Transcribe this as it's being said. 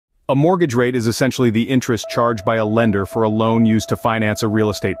A mortgage rate is essentially the interest charged by a lender for a loan used to finance a real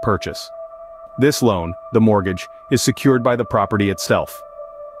estate purchase. This loan, the mortgage, is secured by the property itself.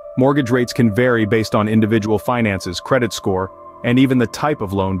 Mortgage rates can vary based on individual finances, credit score, and even the type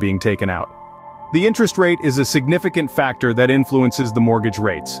of loan being taken out. The interest rate is a significant factor that influences the mortgage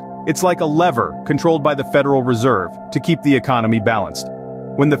rates. It's like a lever controlled by the Federal Reserve to keep the economy balanced.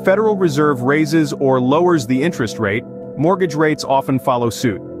 When the Federal Reserve raises or lowers the interest rate, mortgage rates often follow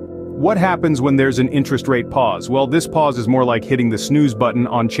suit. What happens when there's an interest rate pause? Well, this pause is more like hitting the snooze button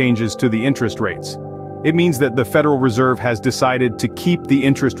on changes to the interest rates. It means that the Federal Reserve has decided to keep the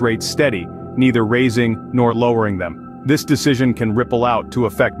interest rates steady, neither raising nor lowering them. This decision can ripple out to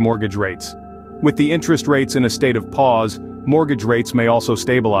affect mortgage rates. With the interest rates in a state of pause, mortgage rates may also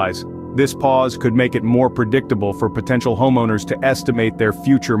stabilize. This pause could make it more predictable for potential homeowners to estimate their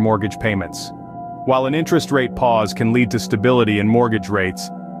future mortgage payments. While an interest rate pause can lead to stability in mortgage rates,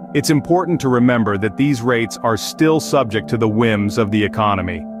 it's important to remember that these rates are still subject to the whims of the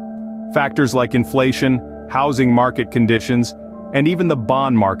economy. Factors like inflation, housing market conditions, and even the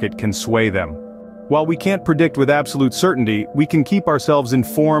bond market can sway them. While we can't predict with absolute certainty, we can keep ourselves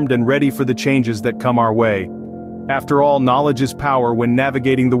informed and ready for the changes that come our way. After all, knowledge is power when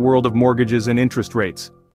navigating the world of mortgages and interest rates.